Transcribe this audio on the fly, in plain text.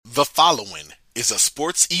The following is a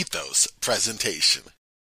Sports Ethos presentation.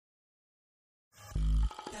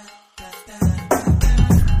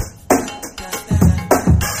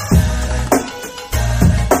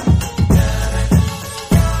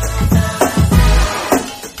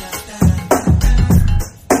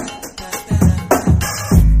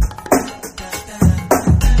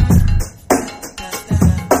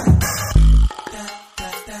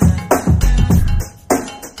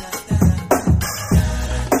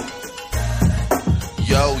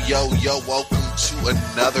 Yo, welcome to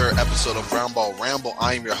another episode of Round Ball Ramble.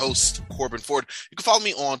 I am your host, Corbin Ford. You can follow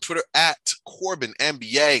me on Twitter at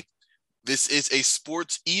CorbinNBA. This is a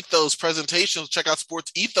Sports Ethos presentation. Check out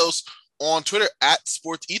Sports Ethos on Twitter at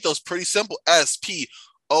Sports Ethos. Pretty simple,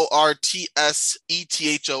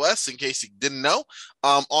 SPORTSETHOS, in case you didn't know.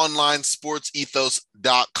 Online,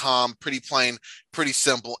 sportsethos.com. Pretty plain, pretty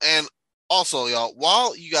simple. And also, y'all,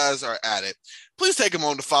 while you guys are at it, please take a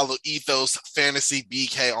moment to follow Ethos Fantasy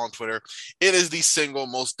BK on Twitter. It is the single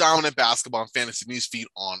most dominant basketball and fantasy news feed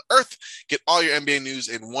on earth. Get all your NBA news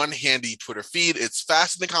in one handy Twitter feed. It's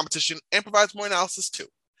faster than competition and provides more analysis too.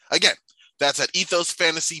 Again, that's at Ethos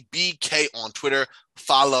Fantasy BK on Twitter.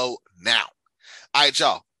 Follow now. All right,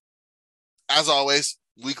 y'all. As always,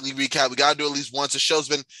 weekly recap. We got to do at least once. The show's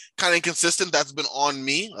been kind of inconsistent. That's been on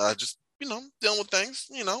me. Dealing with things,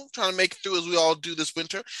 trying to make it through as we all do this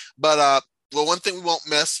winter. But, one thing we won't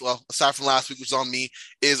miss, aside from last week, which was on me,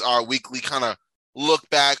 is our weekly kind of look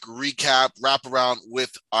back, recap, wrap around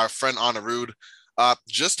with our friend Anirudh.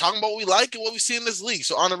 Just talking about what we like and what we see in this league.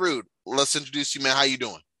 So, Anirudh, let's introduce you, man. How you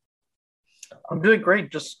doing? I'm doing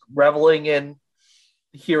great. Just reveling in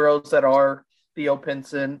heroes that are Theo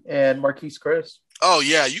Pinson and Marquise Chris. Oh,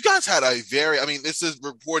 yeah. You guys had this is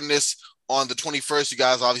reporting this on the 21st. You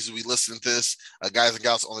guys, obviously, we listened to this, guys and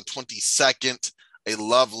gals, on the 22nd. A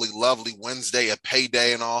lovely, lovely Wednesday, a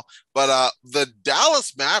payday and all. But the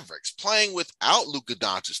Dallas Mavericks playing without Luka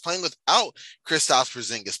Doncic, playing without Kristaps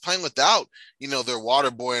Porzingis, playing without, their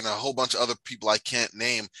water boy and a whole bunch of other people I can't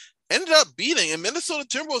name, ended up beating a Minnesota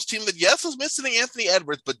Timberwolves team that, yes, was missing Anthony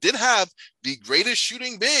Edwards, but did have the greatest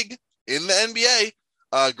shooting big in the NBA,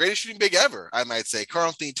 greatest shooting big ever, I might say,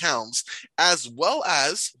 Karl-Anthony Towns, as well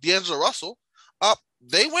as D'Angelo Russell.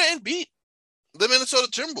 They went and beat the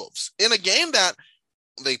Minnesota Timberwolves in a game that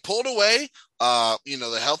they pulled away. The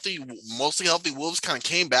mostly healthy Wolves kind of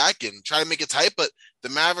came back and tried to make it tight, but the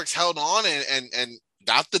Mavericks held on and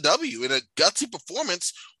got the W in a gutsy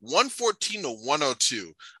performance,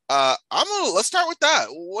 114-102. Let's start with that.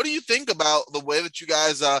 What do you think about the way that you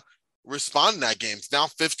guys respond in that game? It's now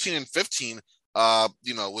 15-15,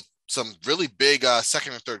 with some really big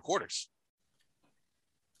second and third quarters.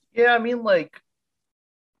 Yeah,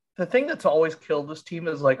 the thing that's always killed this team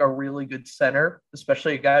is a really good center,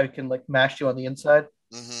 especially a guy who can mash you on the inside.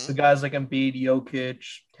 Mm-hmm. The guys like Embiid, Jokic,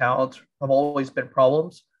 Towns have always been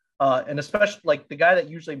problems. And especially the guy that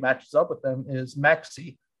usually matches up with them is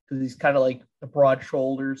Maxey, because he's kind of the broad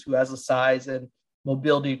shoulders who has the size and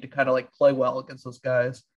mobility to kind of play well against those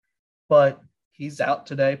guys. But he's out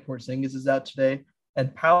today. Porzingis is out today.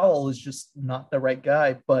 And Powell is just not the right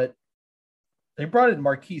guy. But they brought in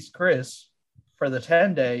Marquise Chris for the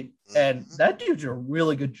 10-day, and that dude's a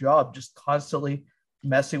really good job just constantly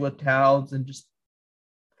messing with Towns and just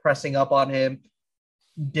pressing up on him.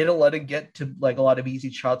 Didn't let him get to a lot of easy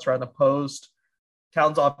shots around the post.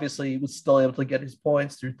 Towns obviously was still able to get his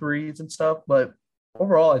points through threes and stuff, but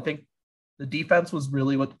overall I think the defense was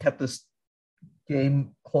really what kept this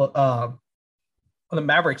game on the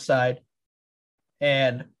Mavericks side.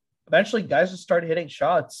 And eventually guys just started hitting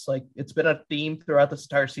shots. It's been a theme throughout this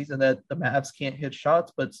entire season that the Mavs can't hit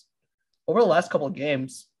shots, but over the last couple of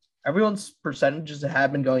games, everyone's percentages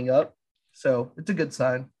have been going up. So it's a good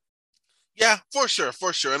sign. Yeah, for sure.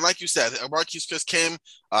 And like you said, Marquise Chris came,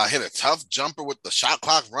 hit a tough jumper with the shot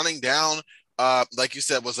clock running down. Like you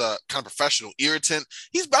said, was a kind of professional irritant.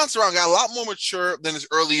 He's bounced around, got a lot more mature than his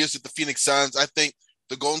early years at the Phoenix Suns. I think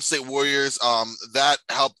the Golden State Warriors, that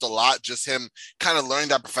helped a lot, just him kind of learning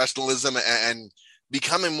that professionalism and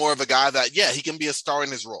becoming more of a guy that, yeah, he can be a star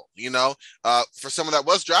in his role, for someone that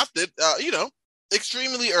was drafted,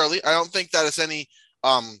 extremely early. I don't think that it's any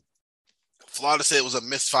flaw to say it was a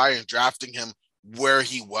misfire in drafting him where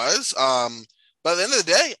he was. But at the end of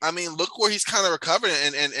the day, look where he's kind of recovered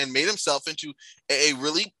and made himself into a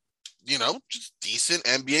really, just decent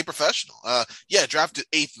NBA professional. Drafted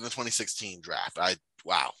 8th in the 2016 draft.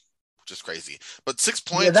 Wow, just crazy. But 6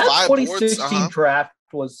 points, that 5 boards. 2016 draft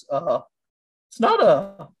was it's not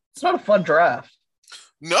a fun draft.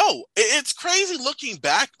 No, it's crazy looking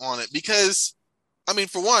back on it because,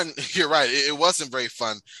 for one, you're right, it wasn't very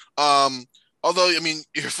fun. Although, I mean,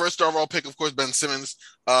 your first overall pick, of course, Ben Simmons.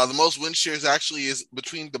 The most win shares actually is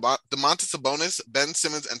between Domantas Sabonis, Ben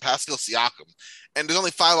Simmons, and Pascal Siakam. And there's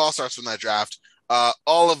only 5 All-Stars from that draft.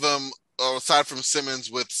 All of them, aside from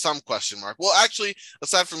Simmons, with some question mark. Well, actually,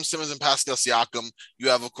 aside from Simmons and Pascal Siakam, you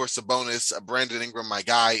have, of course, Sabonis, Brandon Ingram, my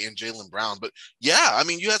guy, and Jaylen Brown. But yeah, I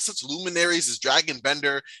mean, you had such luminaries as Dragon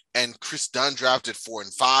Bender and Chris Dunn drafted 4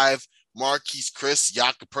 and 5. Marquise Chris,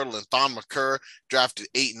 Jakob Poeltl, and Thon McCurr drafted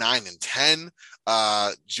 8, 9, and 10.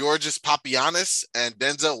 Georges Papagiannis and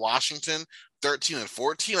Denzel Washington, 13 and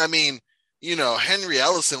 14. I mean, Henry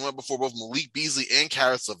Ellison went before both Malik Beasley and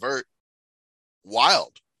Caris LeVert.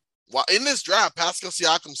 Wild. While in this draft, Pascal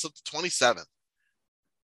Siakam slipped to 27th.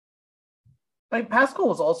 Like Pascal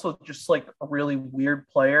was also just like a really weird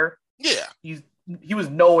player. Yeah. He was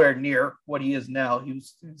nowhere near what he is now.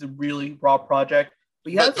 He's a really raw project.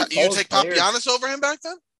 But you take Papagiannis over him back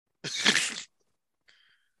then?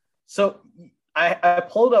 So I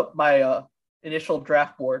pulled up my initial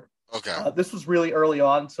draft board. Okay. This was really early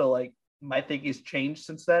on, so like my thinking's changed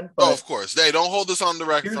since then. But of course. They don't hold this on the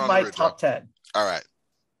record. Here's my top 10. All right.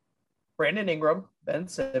 Brandon Ingram, Ben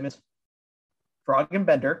Simmons, Dragan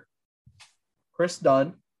Bender, Chris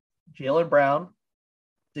Dunn, Jaylen Brown,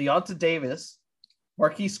 Deonta Davis,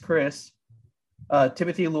 Marquise Chris,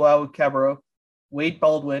 Timothy Luau-Cabarrot, Wade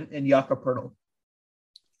Baldwin, and Jakob Poeltl.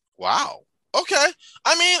 Wow. Okay.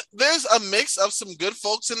 I mean, there's a mix of some good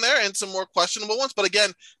folks in there and some more questionable ones. But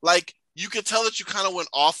again, like you could tell that you kind of went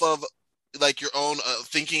off of like your own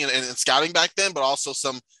thinking and scouting back then, but also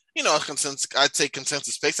some, consensus, I'd say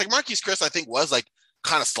consensus picks. Like Marquise Chris, I think was like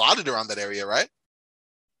kind of slotted around that area, right?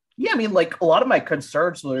 Yeah. I mean, like a lot of my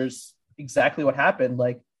concerns was exactly what happened.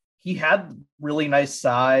 Like he had really nice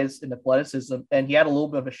size and athleticism, and he had a little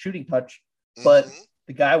bit of a shooting touch, but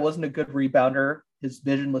the guy wasn't a good rebounder. His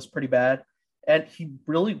vision was pretty bad. And he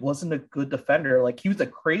really wasn't a good defender. Like he was a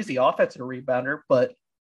crazy offensive rebounder, but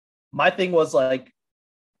my thing was like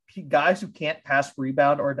guys who can't pass,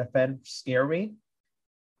 rebound, or defend scare me.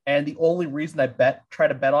 And the only reason I try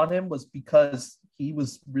to bet on him was because he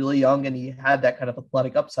was really young and he had that kind of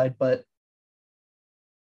athletic upside. But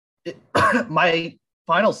my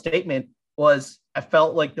final statement was I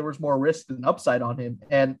felt like there was more risk than upside on him,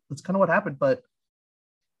 and that's kind of what happened. But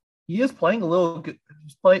he is playing a little good.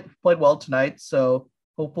 He's played well tonight, so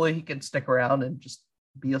hopefully he can stick around and just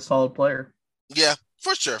be a solid player. Yeah,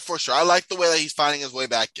 for sure. I like the way that he's finding his way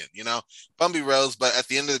back in, bumpy roads, but at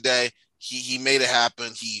the end of the day, he made it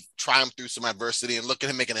happen. He triumphed through some adversity, and look at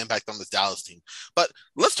him make an impact on this Dallas team. But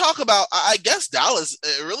let's talk about, I guess, Dallas,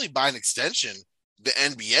 really by an extension, the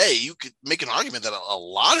NBA. You could make an argument that a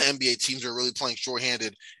lot of NBA teams are really playing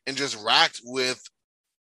shorthanded and just racked with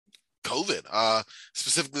COVID,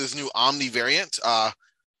 specifically this new Omni variant.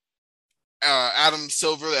 Adam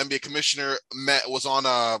Silver, the NBA commissioner, was on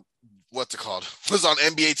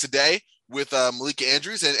NBA Today with Malika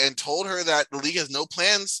Andrews and told her that the league has no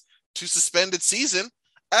plans to suspend its season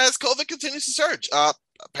as COVID continues to surge.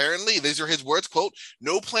 Apparently, these are his words, quote,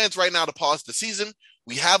 "No plans right now to pause the season.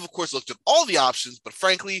 We have, of course, looked at all the options, but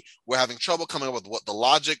frankly, we're having trouble coming up with what the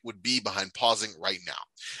logic would be behind pausing right now.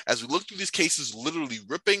 As we look through these cases literally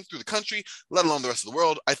ripping through the country, let alone the rest of the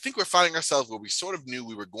world, I think we're finding ourselves where we sort of knew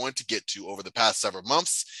we were going to get to over the past several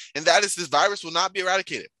months, and that is this virus will not be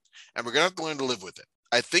eradicated, and we're going to have to learn to live with it.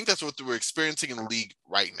 I think that's what we're experiencing in the league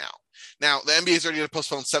right now. Now, the NBA is already going to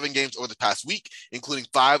postpone 7 games over the past week, including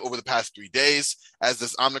 5 over the past 3 days, as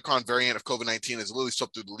this Omicron variant of COVID-19 has literally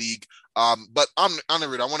swept through the league. But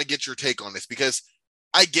Anirudh, I want to get your take on this because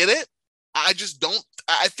I get it. I just don't.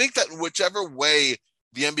 I think that whichever way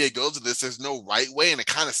the NBA goes with this, there's no right way, and it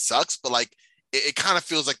kind of sucks. But like, it kind of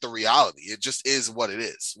feels like the reality. It just is what it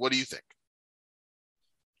is. What do you think?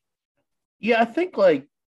 Yeah, I think like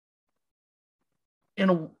in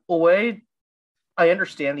a way, I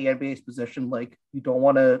understand the NBA's position. Like, you don't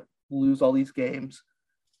want to lose all these games,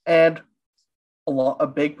 and a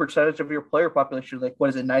big percentage of your player population, like what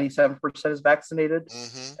is it, 97% is vaccinated,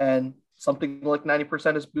 and something like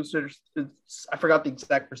 90% is boosted. I forgot the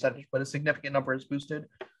exact percentage, but a significant number is boosted.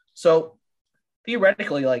 So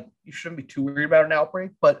theoretically, like, you shouldn't be too worried about an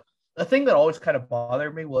outbreak. But the thing that always kind of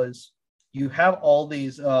bothered me was you have all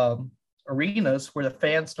these arenas where the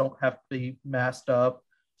fans don't have to be masked up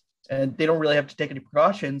and they don't really have to take any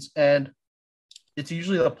precautions. And it's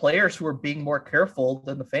usually the players who are being more careful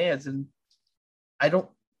than the fans. And I don't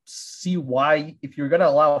see why, if you're going to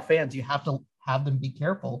allow fans, you have to have them be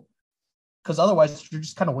careful, because otherwise you're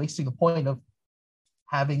just kind of wasting the point of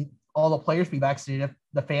having all the players be vaccinated if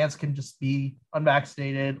the fans can just be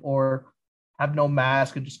unvaccinated or have no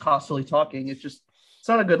mask and just constantly talking. It's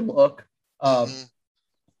not a good look.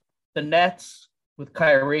 The Nets with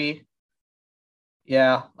Kyrie,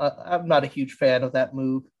 yeah, I'm not a huge fan of that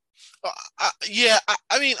move. Yeah,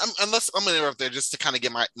 I mean, unless I'm gonna interrupt there just to kind of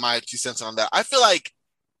get my 2 cents on that. I feel like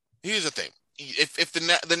here's the thing: if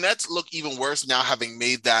the Nets look even worse now, having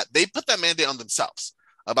made that, they put that mandate on themselves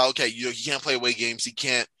about okay, you can't play away games, you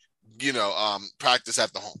can't practice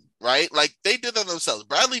at the home, right? Like they did that themselves.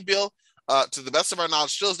 Bradley Beal, to the best of our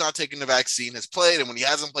knowledge, still has not taken the vaccine, has played, and when he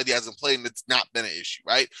hasn't played, and it's not been an issue,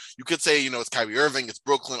 right? You could say, it's Kyrie Irving, it's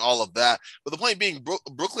Brooklyn, all of that. But the point being,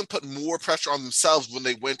 Brooklyn put more pressure on themselves when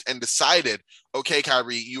they went and decided, okay,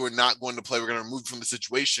 Kyrie, you are not going to play. We're going to remove you from the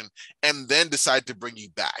situation, and then decide to bring you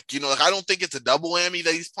back. Like I don't think it's a double whammy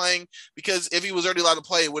that he's playing because if he was already allowed to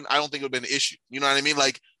play, I don't think it would have been an issue. You know what I mean?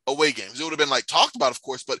 Like away games, it would have been like talked about, of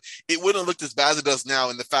course, but it wouldn't have looked as bad as it does now.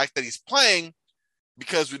 And the fact that he's playing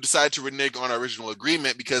because we decided to renege on our original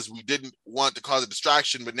agreement because we didn't want to cause a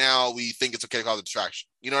distraction, but now we think it's okay to cause a distraction.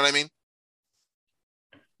 You know what I mean?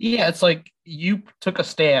 Yeah, it's like you took a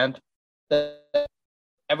stand that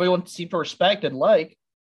everyone seemed to respect and like,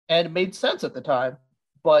 and it made sense at the time.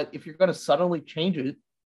 But if you're going to suddenly change it,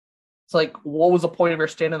 it's like, what was the point of your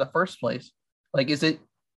stand in the first place? Like, is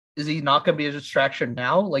he not going to be a distraction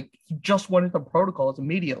now? Like, he just went into protocols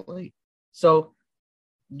immediately. So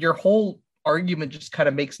your whole argument just kind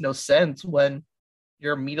of makes no sense when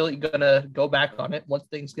you're immediately going to go back on it once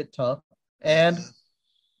things get tough. And Mm-hmm.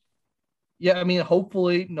 yeah, I mean,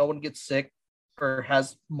 hopefully no one gets sick or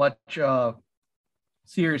has much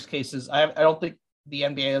serious cases. I don't think the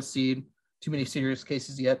NBA has seen too many serious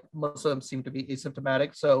cases yet. Most of them seem to be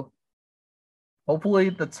asymptomatic. So hopefully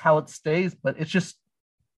that's how it stays. But it's just,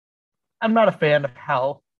 I'm not a fan of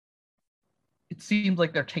how it seems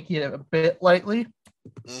like they're taking it a bit lightly.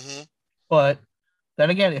 Mm-hmm. But then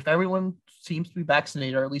again, if everyone seems to be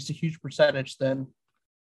vaccinated, or at least a huge percentage, then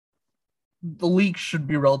the league should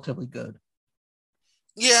be relatively good.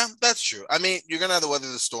 Yeah, that's true. I mean, you're gonna have to weather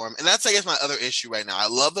the storm, and that's I guess my other issue right now. I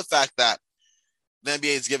love the fact that the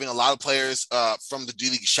NBA is giving a lot of players from the D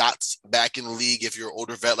League shots back in the league. If you're an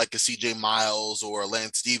older vet like a CJ Miles or a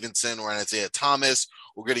Lance Stevenson or an Isaiah Thomas,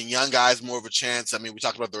 we're getting young guys more of a chance. I mean, we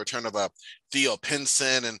talked about the return of a Theo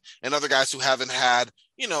Pinson and other guys who haven't had,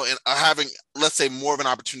 and are having, let's say, more of an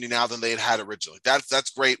opportunity now than they had originally.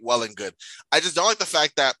 That's great, well and good. I just don't like the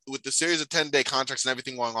fact that with the series of 10-day contracts and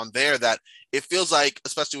everything going on there, that it feels like,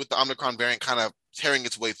 especially with the Omicron variant kind of tearing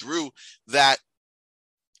its way through, that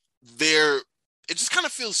they're it just kind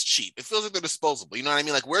of feels cheap. It feels like they're disposable. You know what I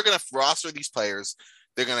mean? Like we're gonna roster these players.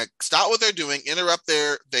 They're gonna stop what they're doing, interrupt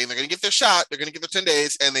their thing. They're gonna get their shot. They're gonna get their 10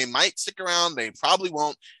 days, and they might stick around. They probably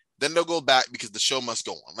won't. Then they'll go back because the show must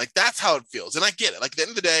go on. Like that's how it feels, and I get it. Like at the end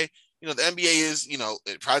of the day, the NBA is,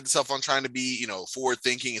 it prides itself on trying to be, forward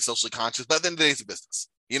thinking and socially conscious. But at the end of the day, it's a business.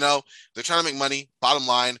 They're trying to make money. Bottom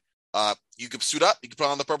line, you could suit up, you could put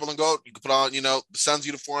on the purple and gold, you could put on, the Suns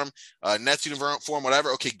uniform, Nets uniform, whatever.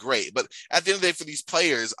 Okay, great. But at the end of the day, for these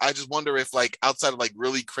players, I just wonder if, like, outside of like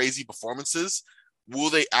really crazy performances, will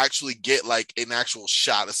they actually get like an actual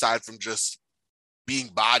shot aside from just being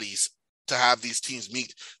bodies to have these teams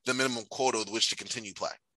meet the minimum quota with which to continue play?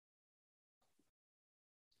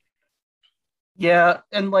 Yeah,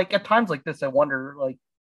 and like at times like this, I wonder, like,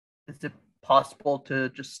 is it possible to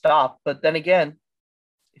just stop? But then again,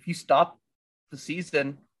 if you stop the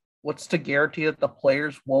season, what's to guarantee that the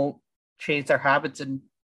players won't change their habits and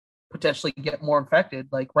potentially get more infected?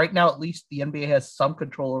 Like right now, at least the NBA has some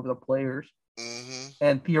control over the players. Mm-hmm.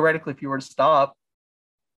 And theoretically, if you were to stop,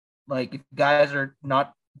 like if guys are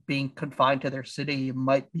not being confined to their city, it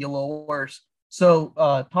might be a little worse. So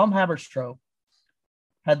Tom Haberstroh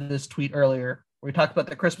had this tweet earlier where he talked about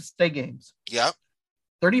the Christmas Day games. Yeah.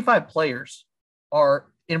 35 players are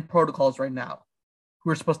in protocols right now who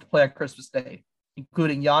are supposed to play on Christmas Day,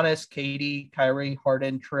 including Giannis, KD, Kyrie,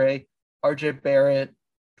 Harden, Trey, RJ Barrett,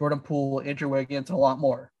 Jordan Poole, Andrew Wiggins, and a lot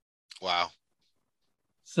more. Wow.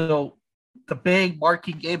 So the big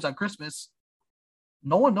marquee games on Christmas,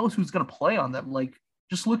 no one knows who's going to play on them. Like,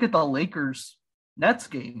 just look at the Lakers Nets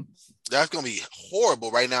game. That's going to be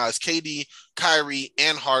horrible right now as KD, Kyrie,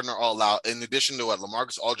 and Harden are all out, in addition to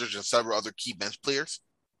LaMarcus Aldridge and several other key bench players.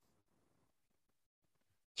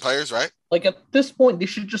 Right? Like, at this point, they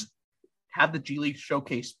should just have the G League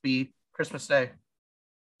showcase be Christmas Day.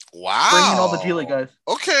 Bring in all the G League Wow. guys.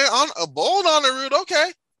 Okay, on a bold on the route.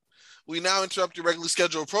 Okay. We now interrupt your regularly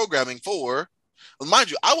scheduled programming for, well, mind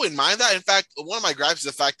you, I wouldn't mind that. In fact, one of my gripes is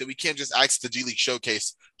the fact that we can't just access the G League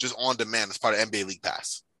showcase just on demand as part of NBA League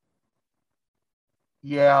Pass.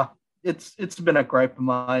 Yeah, it's been a gripe of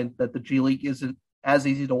mine that the G League isn't as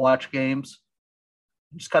easy to watch games.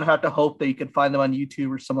 You just kind of have to hope that you can find them on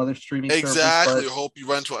YouTube or some other streaming service. Exactly. But Hope you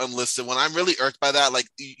run to unlisted. When I'm really irked by that, like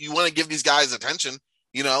you want to give these guys attention.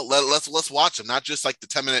 Let's watch them, not just like the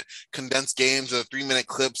 10-minute condensed games or 3-minute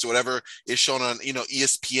clips or whatever is shown on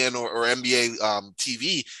ESPN or NBA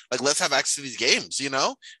TV. Like let's have access to these games,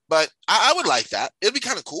 But I would like that. It'd be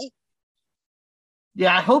kind of cool.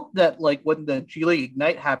 yeah, I hope that like when the G League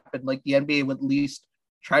Ignite happened, like the NBA would at least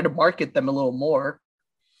try to market them a little more,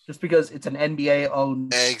 just because it's an NBA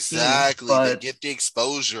owned Exactly. Team, they get the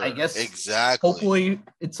exposure. I guess exactly. Hopefully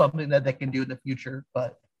it's something that they can do in the future.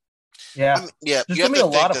 But yeah, yeah, there's gonna be a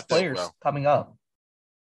lot of players coming up.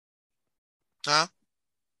 Huh?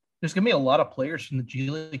 There's gonna be a lot of players from the G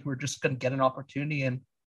League who are just gonna get an opportunity, and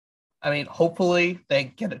I mean, hopefully they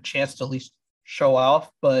get a chance to at least show off.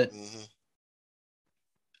 But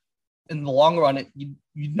in the long run,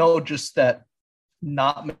 just that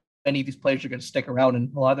not many of these players are going to stick around,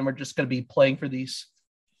 and a lot of them are just going to be playing for these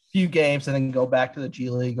few games and then go back to the G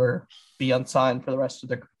League or be unsigned for the rest of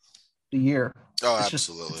the year. Oh,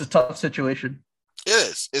 absolutely. It's a tough situation. It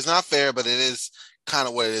is. It's not fair, but it is kind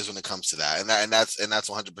of what it is when it comes to that, and that's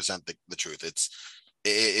 100% the truth.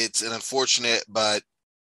 It's an unfortunate, but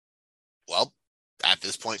well, at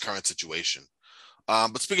this point, current situation.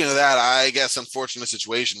 But speaking of that, I guess unfortunate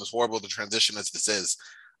situation, as horrible the transition as this is,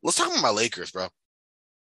 let's talk about my Lakers, bro.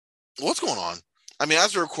 What's going on? I mean,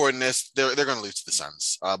 as we're recording this, they're going to lose to the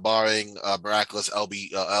Suns, barring a miraculous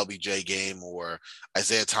LBJ game or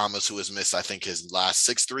Isaiah Thomas, who has missed, I think, his last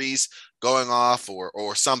 6 threes going off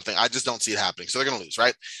or something. I just don't see it happening. So they're going to lose,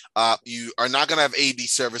 right? You are not going to have AD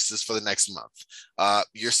services for the next month.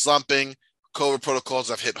 You're slumping. COVID protocols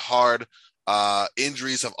have hit hard.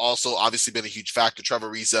 Injuries have also obviously been a huge factor. Trevor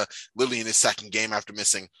Ariza, literally in his second game after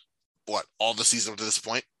missing, all the season up to this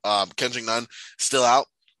point. Kendrick Nunn still out.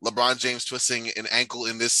 LeBron James twisting an ankle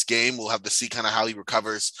in this game. We'll have to see kind of how he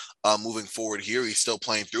recovers moving forward here. He's still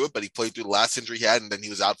playing through it, but he played through the last injury he had, and then he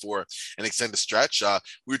was out for an extended stretch.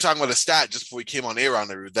 We were talking about a stat just before we came on air on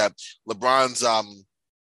there that LeBron's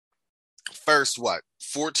first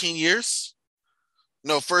 14 years?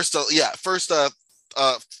 No, first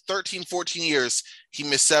 13, 14 years, he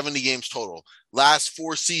missed 70 games total. Last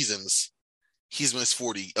 4 seasons, he's missed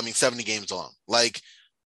 70 games alone. Like,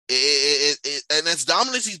 and as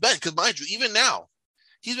dominant as he's been, because mind you, even now,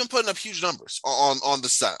 he's been putting up huge numbers on the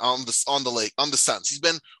Suns. He's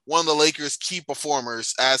been one of the Lakers' key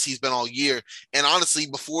performers as he's been all year. And honestly,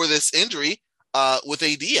 before this injury, with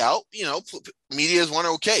AD out, media is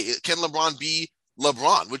wondering, okay, can LeBron be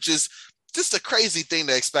LeBron? Which is just a crazy thing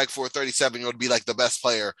to expect for a 37-year-old to be like the best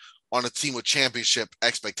player on a team with championship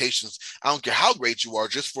expectations. I don't care how great you are,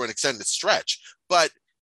 just for an extended stretch. But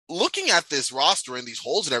looking at this roster and these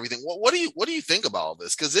holes and everything, what do you think about all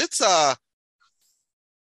this? Because it's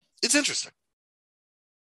interesting.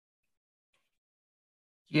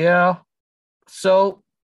 Yeah. So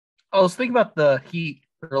I was thinking about the Heat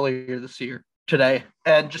earlier today,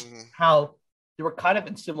 and just how they were kind of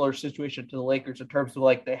in similar situation to the Lakers in terms of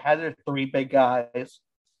like they had their 3 big guys,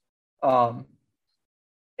 and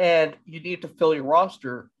you need to fill your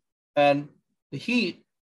roster. And the Heat,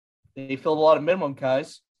 they filled a lot of minimum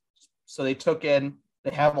guys. So they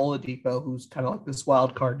have Oladipo, who's kind of like this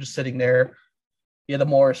wild card just sitting there. Yeah, the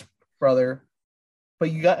Morris brother. But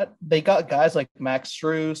they got guys like Max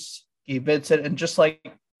Strus, Gabe Vincent, and just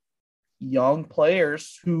like young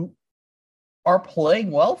players who are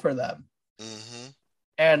playing well for them. Mm-hmm.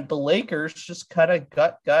 And the Lakers just kind of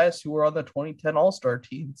got guys who were on the 2010 All-Star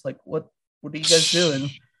team. It's like, what are you guys doing?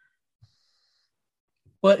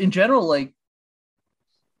 But in general, like,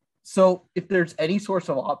 so if there's any source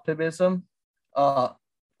of optimism, over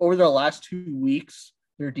their last 2 weeks,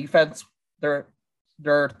 their defense, they're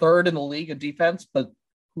 3rd in the league in defense, but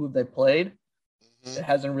who have they played? Mm-hmm. It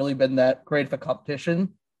hasn't really been that great of a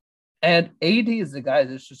competition. And AD is the guy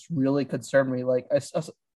that's just really concerned me. Like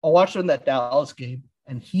I watched him in that Dallas game,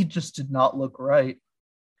 and he just did not look right.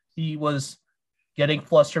 He was getting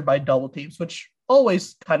flustered by double teams, which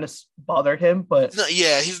always kind of bothered him. But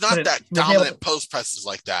he's not that dominant post presses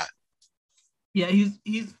like that. Yeah,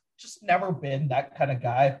 he's just never been that kind of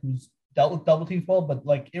guy who's dealt with double teams well, but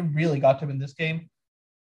like it really got to him in this game.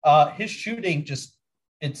 His shooting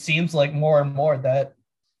it seems like more and more that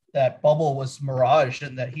bubble was mirage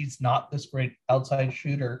and that he's not this great outside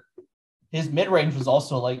shooter. His mid-range was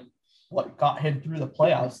also like what got him through the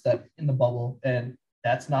playoffs that in the bubble, and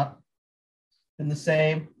that's not been the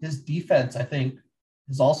same. His defense, I think,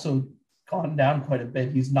 has also gone down quite a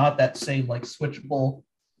bit. He's not that same like switchable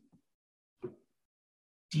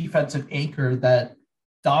defensive anchor that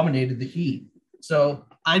dominated the Heat. So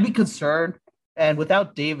I'd be concerned And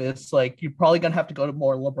without Davis, like you're probably gonna have to go to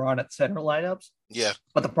more LeBron at center lineups. Yeah.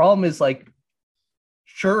 But the problem is like,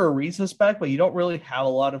 sure, Ariza's back, but you don't really have a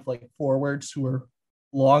lot of like forwards who are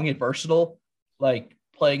long and versatile. Like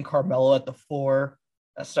playing Carmelo at the four,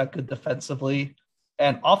 that's not good defensively.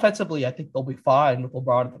 And offensively, I think they'll be fine with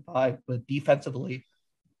LeBron at the five, but defensively,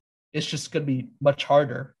 it's just going to be much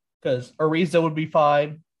harder because Ariza would be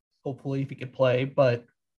fine, hopefully, if he could play, but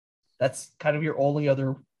that's kind of your only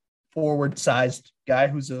other forward sized guy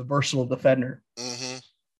who's a versatile defender. Mm-hmm.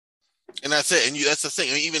 And that's it. And that's the thing.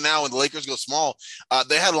 I mean, even now, when the Lakers go small,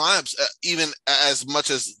 they had lineups even as much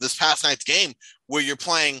as this past night's game where you're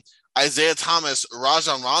playing Isaiah Thomas,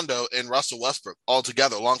 Rajon Rondo, and Russell Westbrook all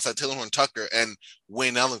together alongside Taylor Horn Tucker and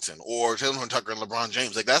Wayne Ellington, or Taylor Horn Tucker and LeBron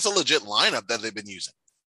James. Like that's a legit lineup that they've been using.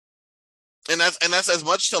 And that's as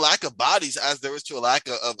much to lack of bodies as there is to a lack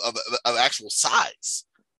of actual size.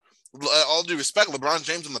 All due respect, LeBron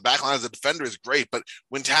James on the back line as a defender is great, but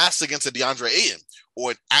when tasked against a DeAndre Ayton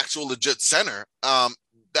or an actual legit center,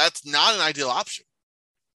 that's not an ideal option.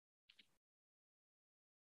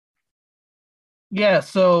 Yeah,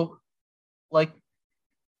 so like,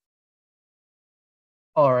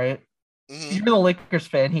 all right, Mm-hmm. you're the Lakers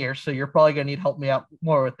fan here, so you're probably gonna need help me out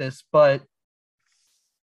more with this. But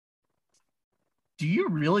do you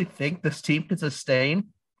really think this team can sustain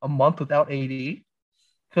a month without AD?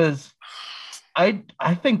 Because I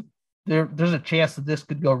think there's a chance that this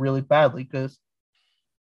could go really badly because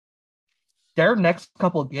their next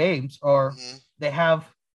couple of games are Mm-hmm. they have,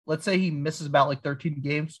 let's say he misses about like 13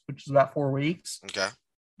 games, which is about 4 weeks. Okay.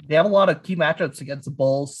 They have a lot of key matchups against the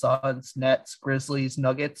Bulls, Suns, Nets, Grizzlies,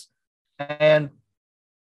 Nuggets, and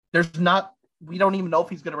there's not. We don't even know if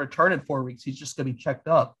he's going to return in 4 weeks. He's just going to be checked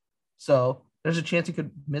up, so there's a chance he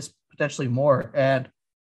could miss potentially more, and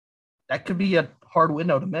that could be a hard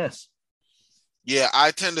window to miss. Yeah,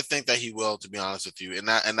 I tend to think that he will, to be honest with you, and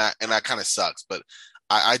that kind of sucks. But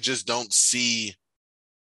I just don't see.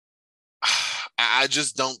 I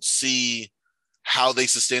just don't see how they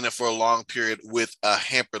sustain it for a long period with a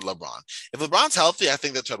hampered LeBron. If LeBron's healthy, I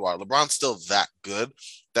think that's tread water. LeBron's still that good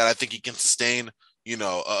that I think he can sustain,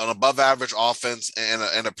 an above average offense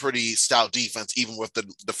and a pretty stout defense, even with the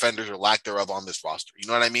defenders or lack thereof on this roster. You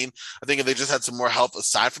know what I mean? I think if they just had some more help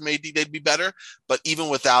aside from AD, they'd be better. But even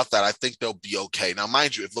without that, I think they'll be okay. Now,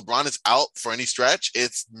 mind you, if LeBron is out for any stretch,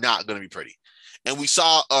 it's not going to be pretty. And we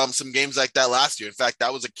saw some games like that last year. In fact,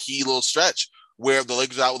 that was a key little stretch where the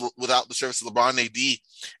Lakers out without the service of LeBron and AD,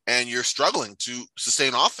 and you're struggling to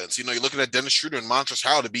sustain offense. You're looking at Dennis Schroeder and Montrezl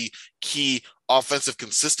Harrell to be key offensive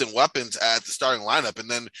consistent weapons at the starting lineup, and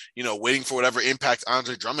then waiting for whatever impact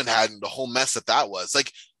Andre Drummond had and the whole mess that was.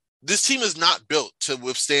 Like, this team is not built to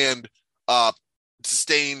withstand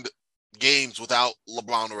sustained games without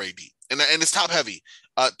LeBron or AD, and it's top heavy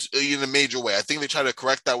in a major way. I think they try to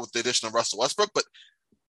correct that with the addition of Russell Westbrook, but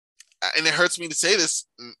and it hurts me to say this,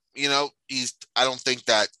 I don't think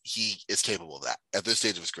that he is capable of that at this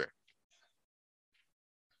stage of his career.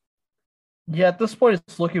 Yeah, at this point,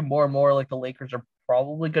 it's looking more and more like the Lakers are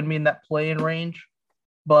probably going to be in that play-in range.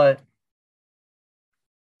 But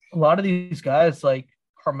a lot of these guys, like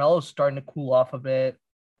Carmelo's starting to cool off a bit.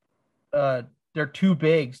 They're two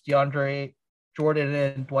bigs, DeAndre Jordan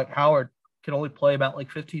and Dwight Howard, can only play about like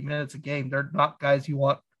 15 minutes a game. They're not guys you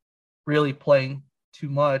want really playing too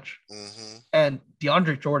much. Mm-hmm. And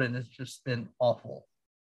DeAndre Jordan has just been awful.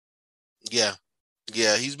 Yeah.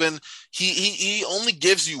 He's been he only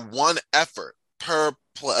gives you one effort per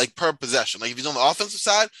play, like per possession. Like if he's on the offensive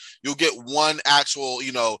side, you'll get one actual,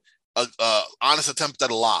 honest attempt at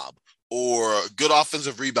a lob or good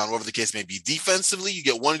offensive rebound, whatever the case may be. Defensively, you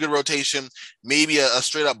get one good rotation, maybe a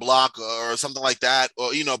straight up block or something like that,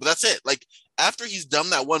 or but that's it. Like after he's done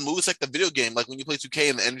that one move, it's like the video game, like when you play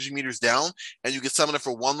 2K and the energy meter's down and you can summon it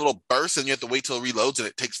for one little burst and you have to wait till it reloads and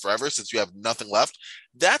it takes forever since you have nothing left.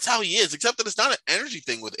 That's how he is, except that it's not an energy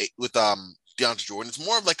thing with DeAndre Jordan. It's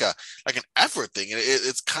more of like an effort thing. And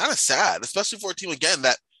it's kind of sad, especially for a team, again,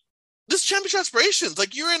 that this championship aspirations,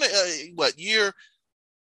 like you're in year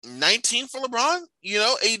 19 for LeBron,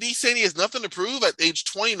 AD saying he has nothing to prove at age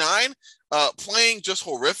 29, playing just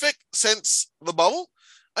horrific since the bubble.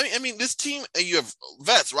 I mean, this team, you have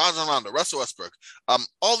vets, Rajon Rondo, Russell Westbrook,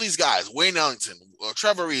 all these guys, Wayne Ellington,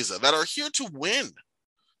 Trevor Ariza, that are here to win.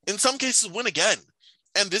 In some cases, win again.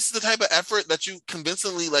 And this is the type of effort that you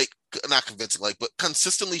but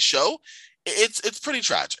consistently show. It's pretty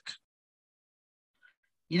tragic.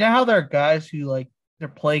 You know how there are guys who their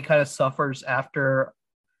play kind of suffers after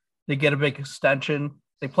they get a big extension.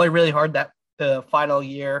 They play really hard that the final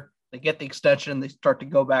year. They get the extension, they start to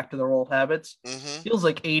go back to their old habits. Mm-hmm. Feels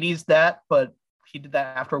like 80s that, but he did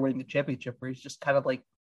that after winning the championship, where he's just kind of like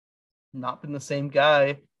not been the same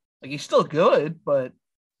guy. Like he's still good, but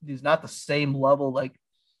he's not the same level. Like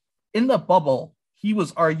in the bubble, he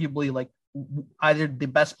was arguably like either the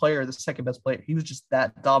best player or the second best player. He was just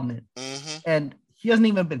that dominant. Mm-hmm. And he hasn't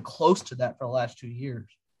even been close to that for the last 2 years.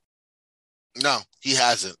 No, he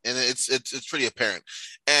hasn't. And it's pretty apparent.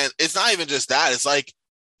 And it's not even just that. It's like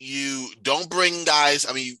you don't bring guys.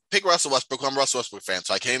 I mean, you pick Russell Westbrook. I'm a Russell Westbrook fan,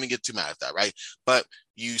 so I can't even get too mad at that, right? But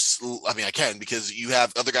I can because you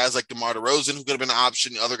have other guys like DeMar DeRozan who could have been an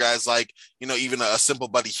option. Other guys like, even a simple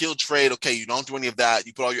Buddy Hield trade. Okay, you don't do any of that.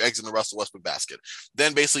 You put all your eggs in the Russell Westbrook basket.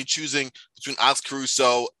 Then basically choosing between Alex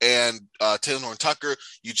Caruso and Taylor Horton-Tucker.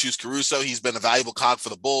 You choose Caruso. He's been a valuable cog for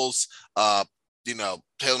the Bulls.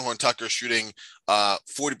 Taylor Horton-Tucker shooting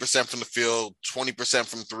 40% from the field, 20%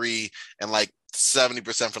 from three, and like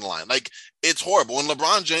 70% from the line. Like, it's horrible. When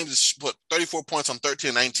LeBron James has put 34 points on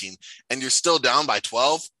 13-19 and you're still down by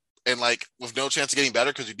 12 and like with no chance of getting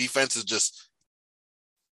better because your defense is just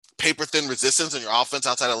paper thin resistance and your offense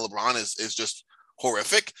outside of LeBron is just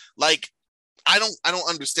horrific. Like, I don't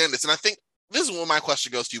understand this. And I think this is where my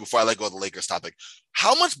question goes to you before I let go of the Lakers topic.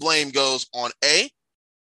 How much blame goes on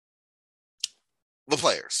the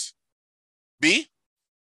players, B,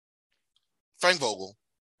 Frank Vogel,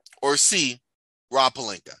 or C, Rob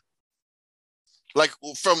Pelinka? Like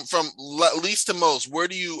from least to most, where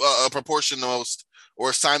do you proportion the most or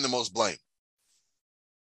assign the most blame?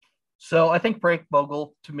 So I think Frank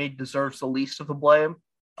Vogel, to me, deserves the least of the blame.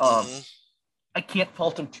 I can't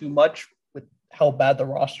fault him too much with how bad the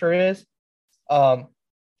roster is. The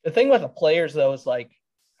thing with the players, though, is like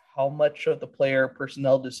how much of the player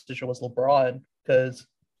personnel decision was LeBron, because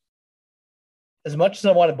as much as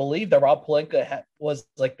I want to believe that Rob Pelinka was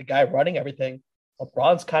like the guy running everything,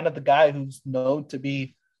 LeBron's kind of the guy who's known to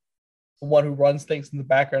be the one who runs things in the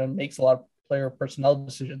background and makes a lot of player personnel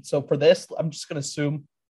decisions. So for this, I'm just going to assume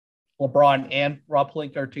LeBron and Rob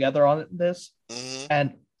Pelinka are together on this. Mm-hmm.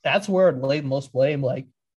 And that's where it laid most blame. Like,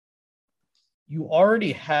 you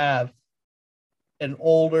already have an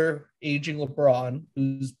older, aging LeBron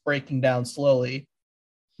who's breaking down slowly.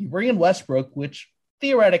 You bring in Westbrook, which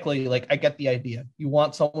theoretically, like, I get the idea. You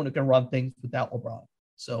want someone who can run things without LeBron.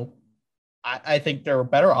 So I think there are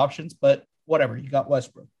better options, but whatever. You got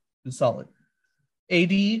Westbrook, who's solid.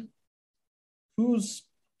 AD, who's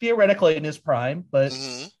theoretically in his prime, but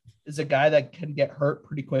is a guy that can get hurt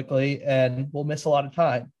pretty quickly and will miss a lot of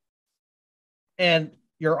time. And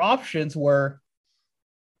your options were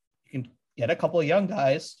you can get a couple of young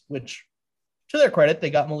guys, which, to their credit, they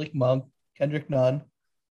got Malik Monk, Kendrick Nunn,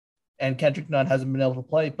 and Kendrick Nunn hasn't been able to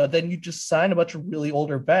play. But then you just sign a bunch of really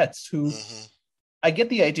older vets who I get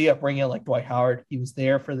the idea of bringing in like Dwight Howard. He was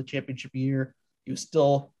there for the championship year. He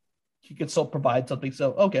could still provide something.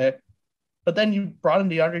 So, okay. But then you brought in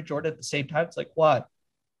DeAndre Jordan at the same time. It's like, what?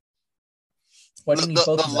 Why do you need both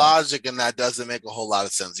the of them? logic in that doesn't make a whole lot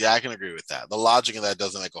of sense. Yeah, I can agree with that. The logic in that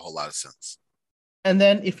doesn't make a whole lot of sense. And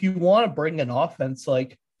then if you want to bring an offense,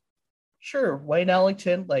 like, sure, Wayne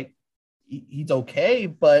Ellington, like, he's okay,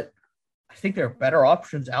 but I think there are better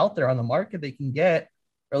options out there on the market they can get,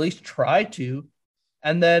 or at least try to.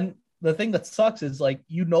 And then the thing that sucks is, like,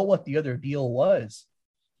 what the other deal was.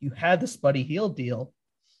 You had the Buddy Hield deal,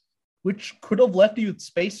 which could have left you with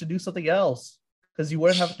space to do something else because you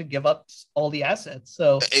wouldn't have to give up all the assets.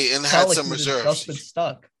 So and had some reserves. Just been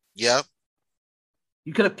stuck. Yeah.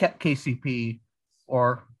 You could have kept KCP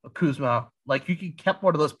or Kuzma. Like, you could kept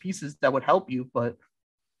one of those pieces that would help you. But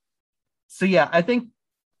so, yeah, I think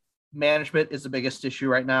management is the biggest issue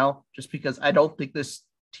right now, just because I don't think this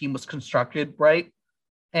team was constructed right.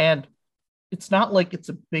 And it's not like it's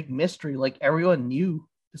a big mystery. Like, everyone knew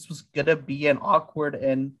this was going to be an awkward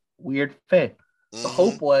and weird fit. The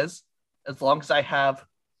hope was, as long as I have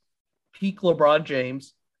peak LeBron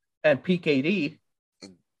James and peak AD,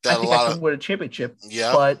 I think I can win a championship.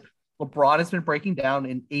 Yeah. But LeBron has been breaking down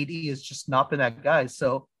and AD has just not been that guy.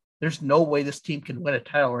 So there's no way this team can win a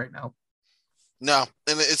title right now. No,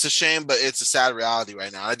 and it's a shame, but it's a sad reality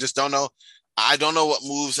right now. I just don't know. I don't know what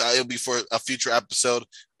moves it'll be for a future episode.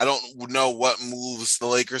 I don't know what moves the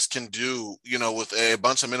Lakers can do, with a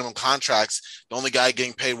bunch of minimum contracts. The only guy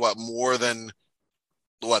getting paid more than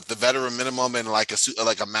the veteran minimum and like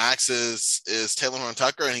a max is Taylor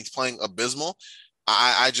Horton-Tucker, and he's playing abysmal.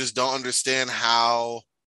 I just don't understand how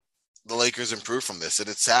the Lakers improve from this, and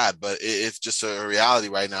it's sad, but it's just a reality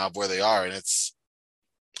right now of where they are, and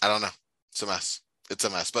I don't know. It's a mess. It's a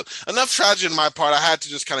mess. But enough tragedy on my part. I had to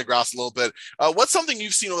just kind of grouse a little bit. What's something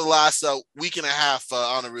you've seen over the last week and a half,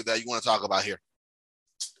 Anirudh, that you want to talk about here?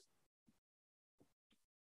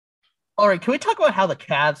 All right, can we talk about how the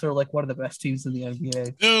Cavs are like one of the best teams in the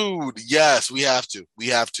NBA? Dude, yes, we have to. We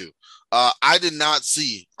have to. I did not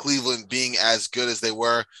see Cleveland being as good as they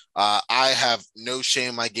were. I have no shame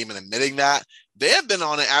in my game in admitting that. They have been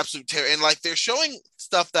on an absolute tear, and like they're showing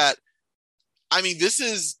stuff that, I mean, this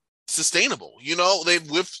is sustainable. You know, they've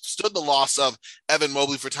withstood the loss of Evan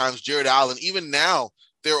Mobley for times, Jared Allen. Even now,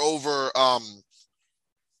 they're over. I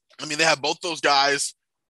mean, they have both those guys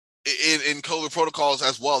in COVID protocols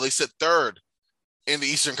as well. They sit third in the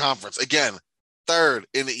Eastern Conference. Again, third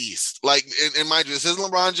in the East. Like, in mind you, this isn't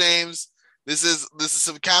LeBron James. This is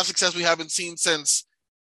some Cavs success we haven't seen since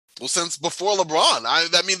before LeBron.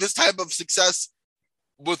 I mean, this type of success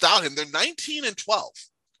without him, they're 19 and 12.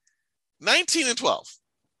 19 and 12.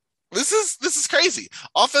 This is crazy.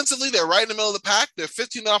 Offensively, they're right in the middle of the pack. They're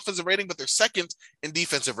 15th in offensive rating, but they're second in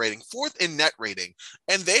defensive rating, fourth in net rating.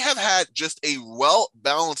 And they have had just a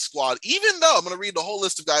well-balanced squad, even though I'm going to read the whole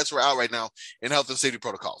list of guys who are out right now in health and safety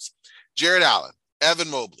protocols. Jared Allen, Evan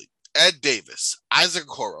Mobley, Ed Davis, Isaac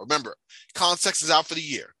Okoro. Remember, Colin Sexton is out for the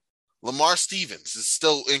year. Lamar Stevens is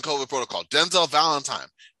still in COVID protocol. Denzel Valentine,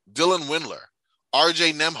 Dylan Windler,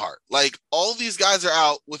 RJ Nembhard. Like, all these guys are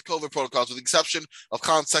out with COVID protocols, with the exception of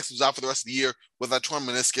Colin Sexton, who's out for the rest of the year with a torn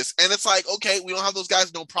meniscus. And it's like, okay, we don't have those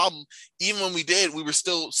guys, no problem. Even when we did, we were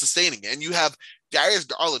still sustaining it. And you have Darius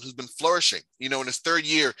Garland, who's been flourishing, you know, in his third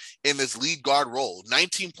year in this lead guard role.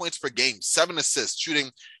 19 points per game, 7 assists,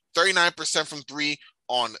 shooting 39% from three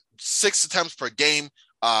on 6 attempts per game.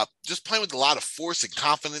 Just playing with a lot of force and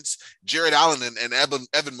confidence. Jared Allen and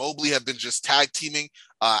Evan Mobley have been just tag teaming.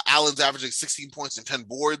 Allen's averaging 16 points and 10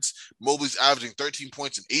 boards. Mobley's averaging 13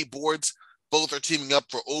 points and 8 boards. Both are teaming up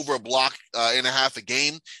for over a block and a half a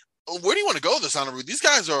game. Where do you want to go with this, Honorable? These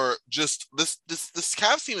guys are just this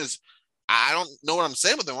Cavs team is, I don't know what I'm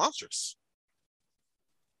saying, but they're monsters.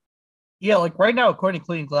 Yeah, like right now, according to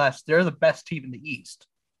Clean Glass, they're the best team in the East.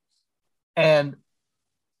 And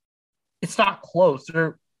it's not close.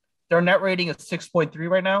 Their net rating is 6.3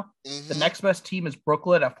 right now. Mm-hmm. The next best team is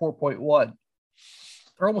Brooklyn at 4.1.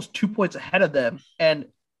 They're almost 2 points ahead of them. And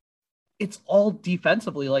it's all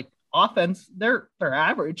defensively. Like, offense, they're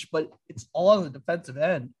average, but it's all on the defensive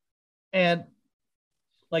end. And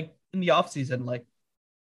like in the offseason, like,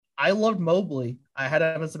 I loved Mobley. I had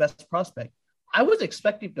him as the best prospect. I was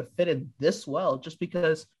expecting to fit in this well just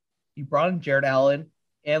because you brought in Jared Allen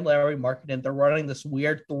and Larry Markkinen. They're running this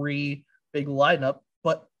weird 3 big lineup,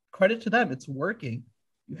 but credit to them, it's working.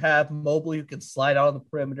 You have Mobley who can slide out on the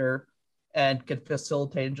perimeter and can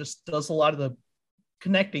facilitate and just does a lot of the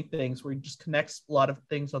connecting things where he just connects a lot of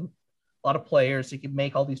things on a lot of players. He can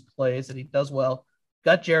make all these plays and he does well.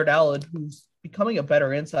 Got Jared Allen, who's becoming a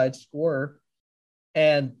better inside scorer,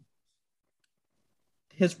 and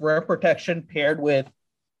his rim protection paired with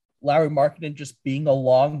Larry Markkinen just being a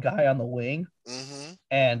long guy on the wing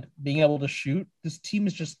and being able to shoot. This team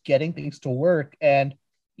is just getting things to work. And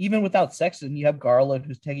even without Sexton, you have Garland,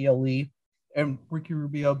 who's taking a lead, and Ricky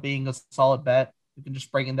Rubio being a solid bet who can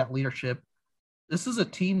just bring in that leadership. This is a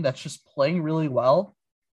team that's just playing really well.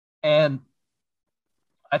 And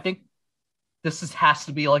I think this has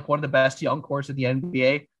to be like one of the best young cores in the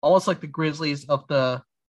NBA, almost like the Grizzlies of the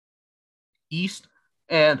East.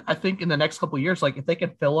 And I think in the next couple of years, like if they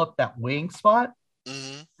can fill up that wing spot,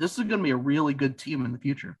 this is going to be a really good team in the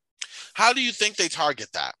future. How do you think they target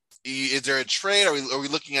that? Is there a trade? Are we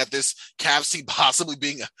looking at this Cavs team possibly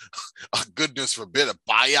being a goodness forbid, a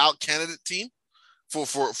buyout candidate team for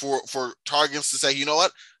targets to say, you know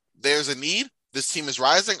what, there's a need. This team is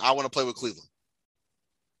rising. I want to play with Cleveland.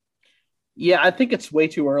 Yeah, I think it's way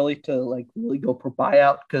too early to like really go for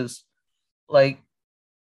buyout because like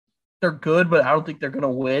they're good, but I don't think they're going to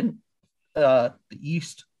win the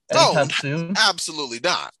East anytime soon. Absolutely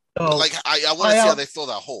not. So, like I want to see how they fill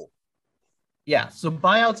that hole. Yeah, so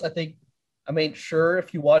buyouts, I mean, sure,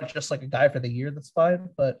 if you want just like a guy for the year, that's fine.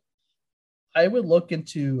 But I would look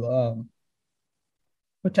into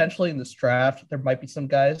potentially in this draft, there might be some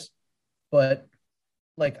guys, but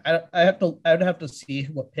like I would have to see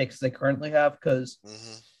what picks they currently have because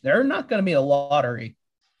they're not going to be a lottery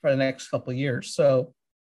for the next couple of years. So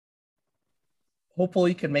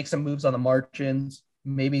hopefully you can make some moves on the margins,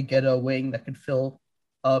 maybe get a wing that can fill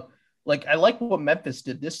up. Like I like what Memphis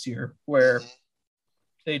did this year, where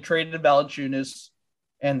they traded Valanciunas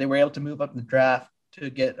and they were able to move up in the draft to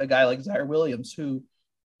get a guy like Zaire Williams, who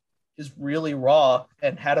is really raw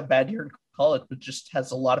and had a bad year in college, but just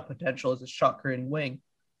has a lot of potential as a shot creating wing.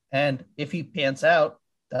 And if he pans out,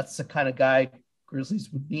 that's the kind of guy Grizzlies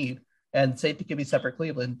would need. And safety can be separate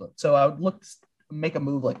Cleveland. So I would look to make a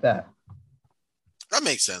move like that. That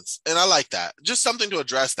makes sense. And I like that. Just something to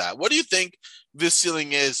address that. What do you think this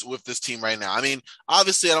ceiling is with this team right now? I mean,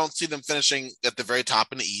 obviously, I don't see them finishing at the very top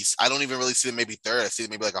in the East. I don't even really see them maybe third. I see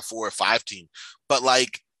them maybe like a 4 or 5 team. But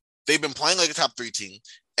like they've been playing like a top 3 team.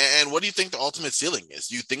 And what do you think the ultimate ceiling is?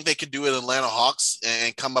 Do you think they could do it Atlanta Hawks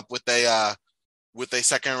and come up with a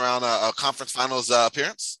second round conference finals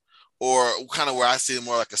appearance? Or kind of where I see them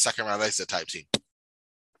more like a second round exit type team?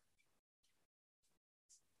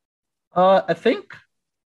 I think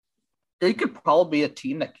they could probably be a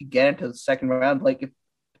team that could get into the second round. Like, if,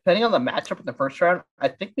 depending on the matchup in the first round, I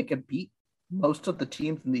think they could beat most of the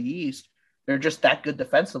teams in the East. They're just that good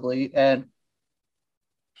defensively, and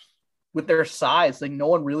with their size, like no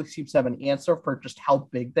one really seems to have an answer for just how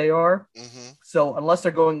big they are. Mm-hmm. So unless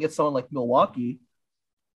they're going to get someone like Milwaukee,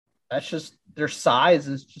 that's just their size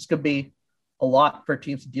is just going to be a lot for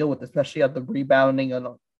teams to deal with, especially at the rebounding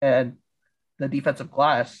and the defensive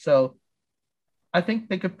glass. So I think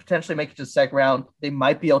they could potentially make it to the second round. They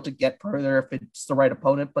might be able to get further if it's the right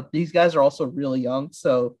opponent, but these guys are also really young.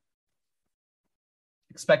 So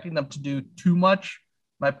expecting them to do too much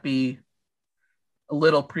might be a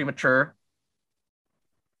little premature.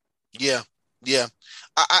 Yeah, yeah,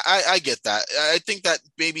 I get that. I think that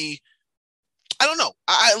maybe I don't know.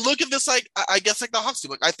 I look at this like I guess like the Hawks do.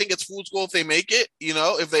 Like I think it's fool's gold if they make it. You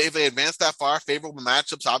know, if they advance that far, favorable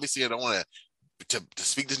matchups. Obviously, I don't want to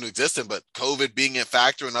speak this into existence, but COVID being a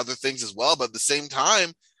factor and other things as well. But at the same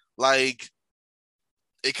time, like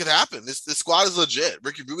it could happen. This squad is legit.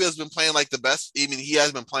 Ricky Rubio has been playing like the best. I mean, he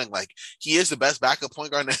has been playing like he is the best backup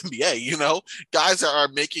point guard in the NBA. You know, guys are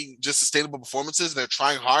making just sustainable performances. And they're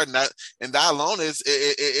trying hard, and that alone is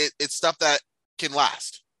it's stuff that can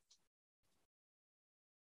last.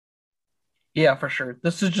 Yeah, for sure.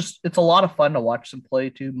 This is just, it's a lot of fun to watch them play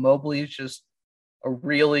too. Mobley is just a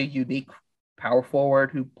really unique power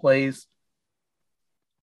forward who plays.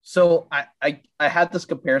 So I had this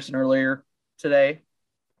comparison earlier today.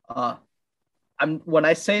 Uh, I'm when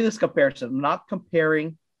I say this comparison, I'm not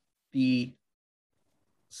comparing the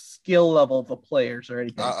skill level of the players or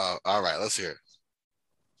anything. All right, let's hear it.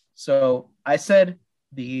 So I said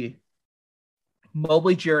the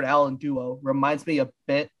Mobley Jared Allen duo reminds me a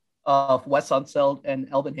bit of Wes Unseld and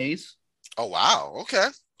Elvin Hayes. Oh wow, okay.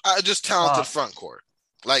 Just Uh, talented front court,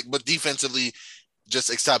 like but defensively just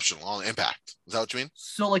exceptional on impact. Is that what you mean?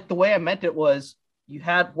 so like the way I meant it was you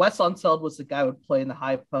had Wes Unseld was the guy who would play in the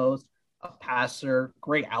high post, a passer,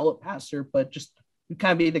 great outlet passer, but just would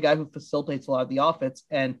kind of be the guy who facilitates a lot of the offense.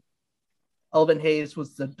 And Elvin Hayes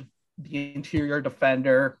was the interior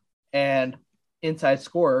defender and inside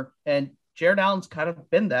scorer. And Jared Allen's kind of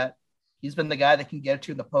been that. He's been the guy that can get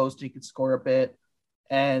to the post, he can score a bit.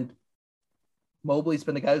 And Mobley's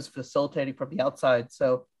been the guy who's facilitating from the outside.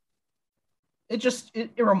 So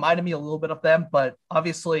it reminded me a little bit of them, but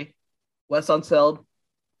obviously Wes Unseld,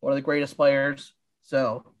 one of the greatest players.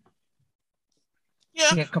 So Yeah,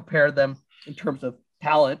 can't compare them in terms of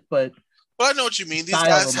talent, but but I know what you mean. These style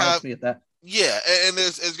guys reminds have me of that. yeah, and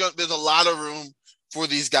there's a lot of room for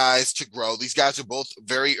these guys to grow. These guys are both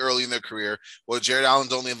very early in their career. Well, Jared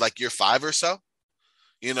Allen's only in like year 5 or so.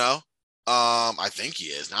 You know, I think he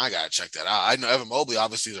is. Now I gotta check that out. I know Evan Mobley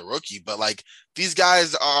obviously is a rookie, but like these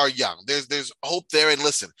guys are young. There's hope there. And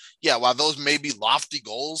listen, yeah, while those may be lofty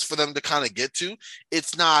goals for them to kind of get to,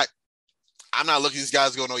 it's not. I'm not looking at these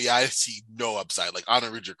guys going, oh yeah, I see no upside. Like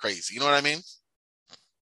Honor Ridge, you're crazy. You know what I mean?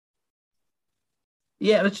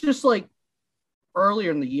 Yeah, it's just like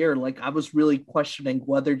earlier in the year, like I was really questioning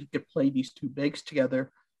whether you could play these two bigs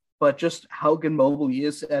together, but just how good Mobley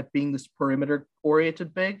is at being this perimeter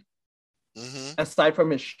oriented big, Mm-hmm. aside from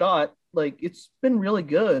his shot, like it's been really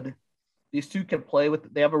good. These two can play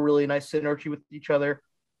with, they have a really nice synergy with each other.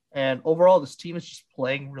 And overall, this team is just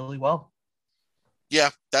playing really well.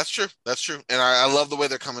 Yeah, that's true. That's true. And I love the way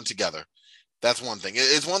they're coming together. That's one thing.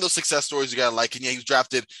 It's one of those success stories you gotta like. And yeah, he was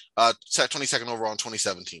drafted 22nd overall in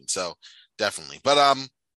 2017. So definitely. But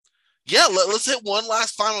yeah, us hit one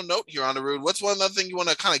last final note here on the road. What's one other thing you want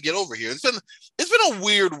to kind of get over here? It's been a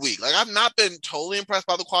weird week. Like I've not been totally impressed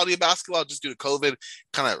by the quality of basketball just due to COVID,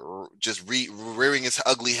 kind of just rearing its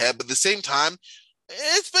ugly head. But at the same time,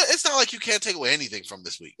 it's not like you can't take away anything from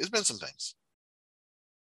this week. There's been some things.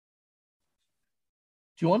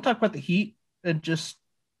 Do you want to talk about the Heat and just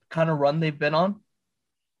kind of run they've been on?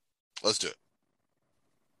 Let's do it.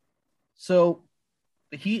 So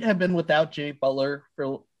the Heat have been without Jimmy Butler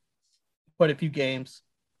for quite a few games.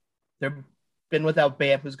 They've been without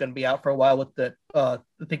Bam, who's going to be out for a while with the I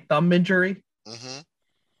think thumb injury. Mm-hmm.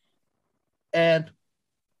 And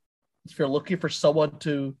if you're looking for someone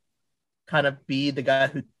to kind of be the guy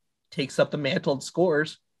who takes up the mantle and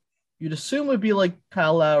scores, you'd assume would be like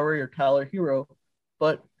Kyle Lowry or Tyler Hero,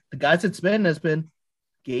 but the guys it's been has been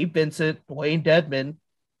Gabe Vincent, Dwayne Dedman,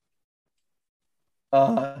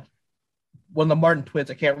 uh, one of the Martin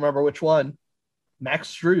twins. I can't remember which one. Max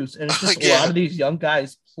Strus, and it's just a lot Yeah, of these young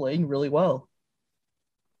guys playing really well.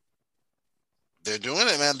 they're doing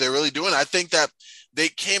it, man. They're really doing it. I think that they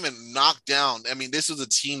came and knocked down. I mean, this was a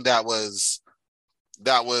team that was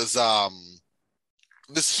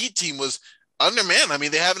this Heat team was undermanned. I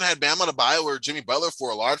mean, they haven't had Bam Adebayo or Jimmy Butler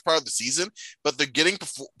for a large part of the season, but they're getting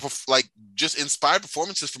like just inspired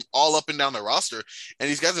performances from all up and down the roster. And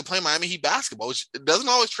these guys are playing Miami Heat basketball, which doesn't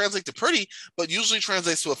always translate to pretty, but usually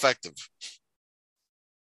translates to effective.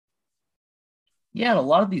 Yeah, and a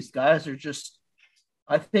lot of these guys are just,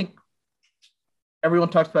 I think everyone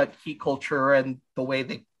talks about Heat culture and the way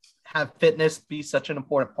they have fitness be such an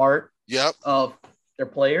important part Yep. of their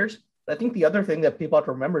players. I think the other thing that people have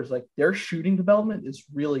to remember is like their shooting development is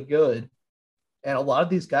really good. And a lot of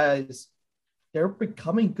these guys, they're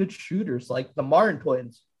becoming good shooters. Like the Martin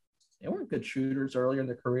twins, they weren't good shooters earlier in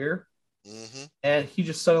their career. Mm-hmm. And he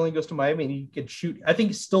just suddenly goes to Miami and he can shoot. I think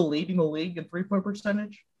he's still leading the league in 3-point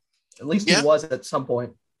percentage. At least he Yeah. was at some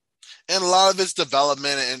point. And a lot of it's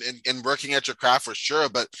development and working at your craft for sure.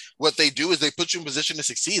 But what they do is they put you in position to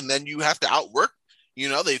succeed, and then you have to outwork.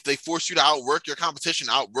 They force you to outwork your competition,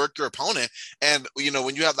 outwork your opponent. And,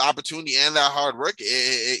 when you have the opportunity and that hard work,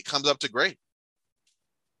 it comes up to great.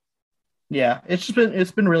 Yeah, it's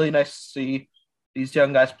been really nice to see these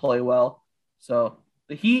young guys play well. So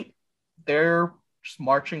the Heat, they're just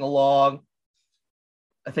marching along.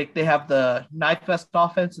 I think they have the ninth best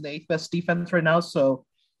offense and the eighth best defense right now. So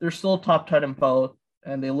they're still top 10 in both,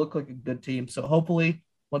 and they look like a good team. So hopefully,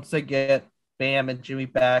 once they get Bam and Jimmy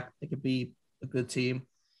back, they could be a good team.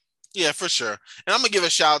 Yeah, for sure. And I'm going to give a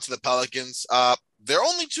shout out to the Pelicans. They're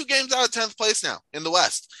only 2 games out of 10th place now in the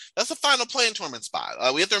West. That's the final play-in tournament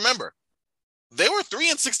spot. We have to remember, they were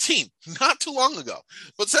 3-16 not too long ago.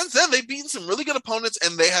 But since then, they've beaten some really good opponents,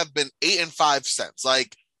 and they have been 8-5 since.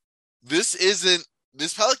 Like, this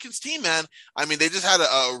Pelicans team, man. I mean, they just had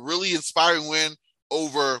a really inspiring win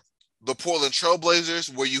over the Portland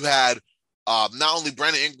Trailblazers, where you had not only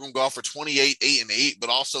Brandon Ingram go for 28, 8 and 8, but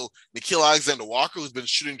also Nickeil Alexander-Walker, who's been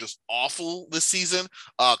shooting just awful this season,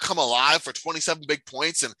 come alive for 27 big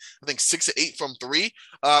points and I think 6 to 8 from 3.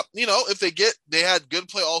 They had good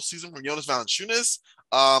play all season from Jonas Valanciunas.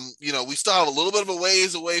 We still have a little bit of a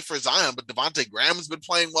ways away for Zion, but Devontae Graham has been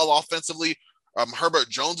playing well offensively. Herbert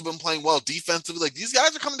Jones has been playing well defensively. Like, these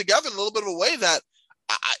guys are coming together in a little bit of a way that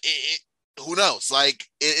who knows? Like,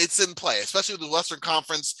 it's in play, especially with the Western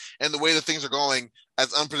Conference and the way that things are going,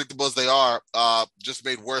 as unpredictable as they are, just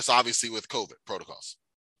made worse, obviously, with COVID protocols.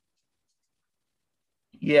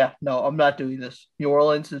 Yeah, no, I'm not doing this. New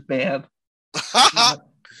Orleans is banned.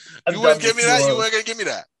 You wouldn't give me that? You weren't going to give me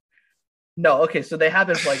that? No, okay, so they have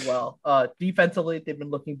been playing well. Defensively, they've been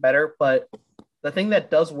looking better, but the thing that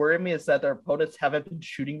does worry me is that their opponents haven't been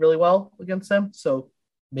shooting really well against them. So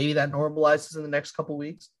maybe that normalizes in the next couple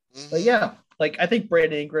weeks. Mm-hmm. But yeah, like I think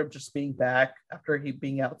Brandon Ingram just being back after he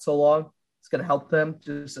being out so long is going to help them.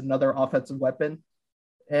 Just another offensive weapon.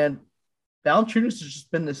 And Valanciunas has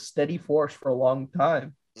just been this steady force for a long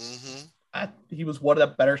time. Mm-hmm. He was one of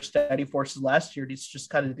the better steady forces last year. He's just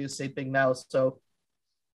kind of doing the same thing now. So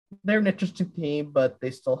they're an interesting team, but they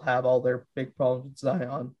still have all their big problems with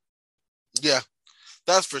Zion. Yeah,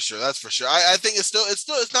 that's for sure. That's for sure. I think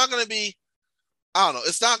it's not going to be, I don't know.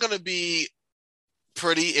 It's not going to be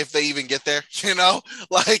pretty if they even get there,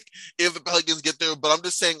 like if the Pelicans get there. But I'm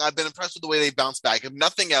just saying, I've been impressed with the way they bounced back. If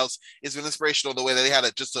nothing else, it's been inspirational the way that they had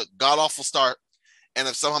just a god awful start and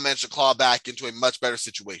have somehow managed to claw back into a much better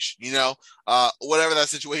situation, whatever that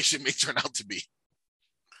situation may turn out to be.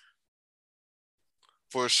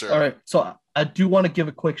 For sure. All right. So I do want to give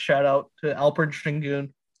a quick shout out to Alperen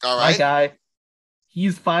Sengun. All right. My guy.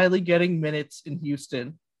 He's finally getting minutes in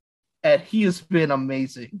Houston, and he has been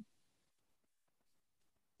amazing.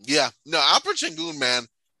 Yeah. No, Alperen Sengun, man.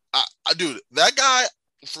 Dude, that guy,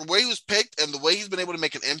 for the way he was picked and the way he's been able to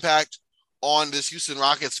make an impact on this Houston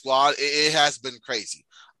Rockets squad, it has been crazy.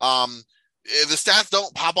 The stats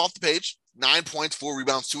don't pop off the page. 9 points, 4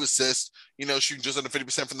 rebounds, 2 assists, shooting just under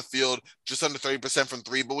 50% from the field, just under 30% from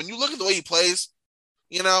 3. But when you look at the way he plays,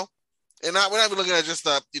 and we're not even looking at just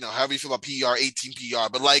the, however you feel about PER, 18 PER,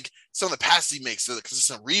 but like some of the passes he makes, the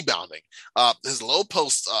consistent rebounding, his low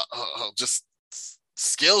post, just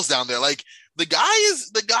skills down there. Like the guy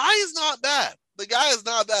is not bad. The guy is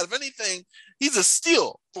not bad. If anything, he's a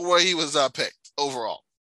steal for where he was picked overall.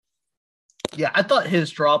 Yeah, I thought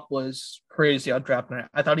his drop was crazy on draft night.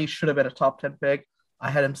 I thought he should have been a top 10 pick.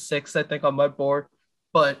 I had him 6th, I think, on my board.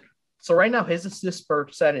 But So right now his assist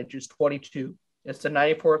percentage is 22. It's the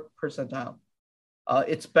 94th percentile.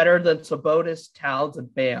 It's better than Sabonis, Towns,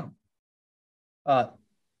 and Bam. Uh,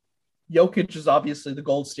 Jokic is obviously the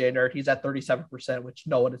gold standard. He's at 37%, which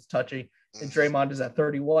no one is touching. And Draymond is at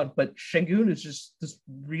 31. But Şengün is just this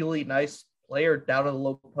really nice player down in the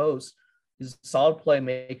low post. He's a solid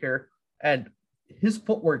playmaker. And his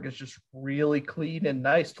footwork is just really clean and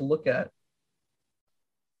nice to look at.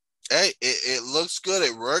 Hey, it looks good.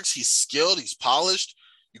 It works. He's skilled. He's polished.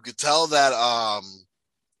 You could tell that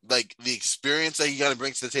like the experience that he kind of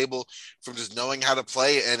brings to the table from just knowing how to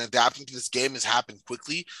play and adapting to this game has happened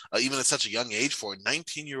quickly, even at such a young age for a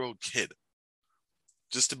 19-year-old kid.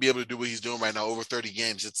 Just to be able to do what he's doing right now, over 30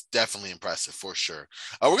 games, it's definitely impressive for sure.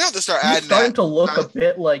 We're going to have to start adding starting to look a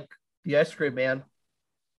bit like the Ice Cream Man.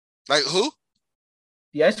 Like who?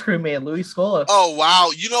 The Ice Cream Man, Luis Scola. Oh,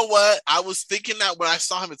 wow. You know what? I was thinking that when I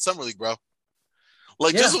saw him at Summer League, bro.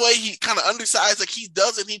 Like, just the way he kind of undersized, like he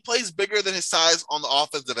does, and he plays bigger than his size on the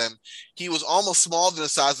offensive end. He was almost smaller than the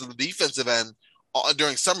size of the defensive end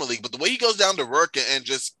during Summer League, but the way he goes down to work and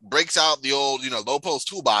just breaks out the old, low post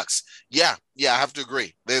toolbox, yeah, I have to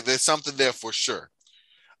agree. There's something there for sure.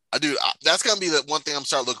 Dude, that's going to be the one thing I'm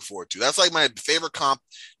starting looking forward to. That's like my favorite comp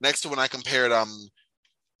next to when I compared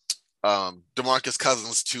DeMarcus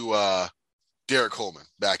Cousins to Derek Coleman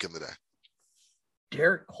back in the day.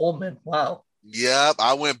 Derek Coleman, wow. Yep,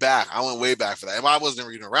 I went back. I went way back for that. And I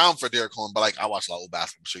wasn't even around for Derek Coleman, but like I watched a lot of old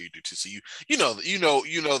basketball. I'm sure you do too. So you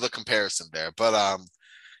know the comparison there. But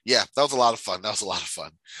yeah, that was a lot of fun.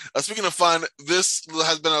 Speaking of fun, this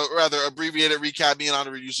has been a rather abbreviated recap. Me and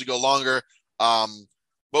Anirudh usually go longer.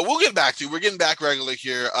 But we're getting back regular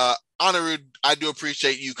here. Anirudh, I do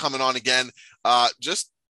appreciate you coming on again.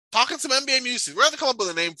 Just talking some NBA music. We're going to come up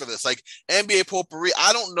with a name for this, like NBA Potpourri.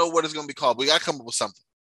 I don't know what it's going to be called. We got to come up with something.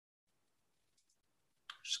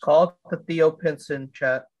 Just call it the Theo Pinson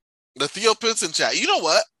chat. The Theo Pinson chat. You know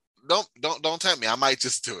what? Don't tempt me. I might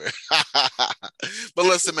just do it. But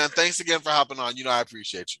listen, man, thanks again for hopping on. I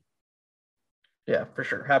appreciate you. Yeah, for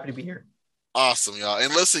sure. Happy to be here. Awesome, y'all.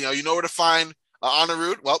 And listen, y'all, you know where to find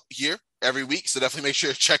Anirudh? Well, here every week. So definitely make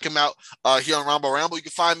sure to check him out here on Roundball Ramble. You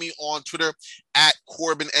can find me on Twitter at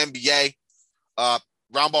CorbinNBA.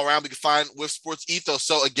 Roundball Ramble you can find with Sports Ethos.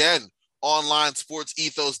 So again, online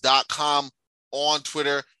sportsethos.com. On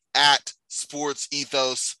Twitter at Sports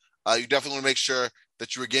Ethos. You definitely want to make sure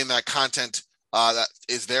that you are getting that content that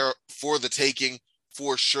is there for the taking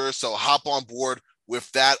for sure. So hop on board with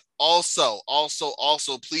that. Also,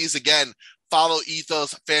 please again, follow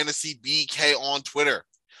Ethos Fantasy BK on Twitter.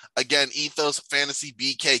 Again, Ethos Fantasy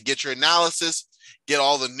BK. Get your analysis, get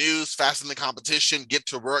all the news, fasten the competition, get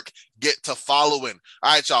to work, get to following.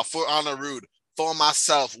 All right, y'all, for Anirudh, for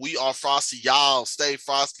myself, we are Frosty. Y'all stay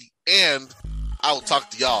frosty, and I will talk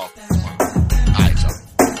to y'all tomorrow. All right, y'all.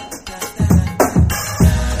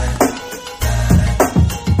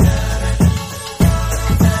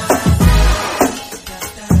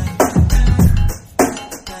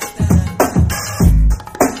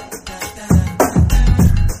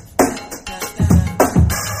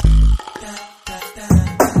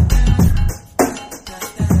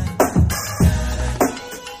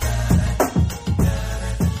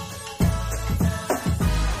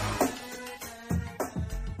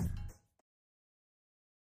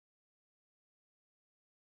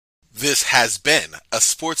 This has been a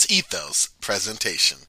Sports Ethos presentation.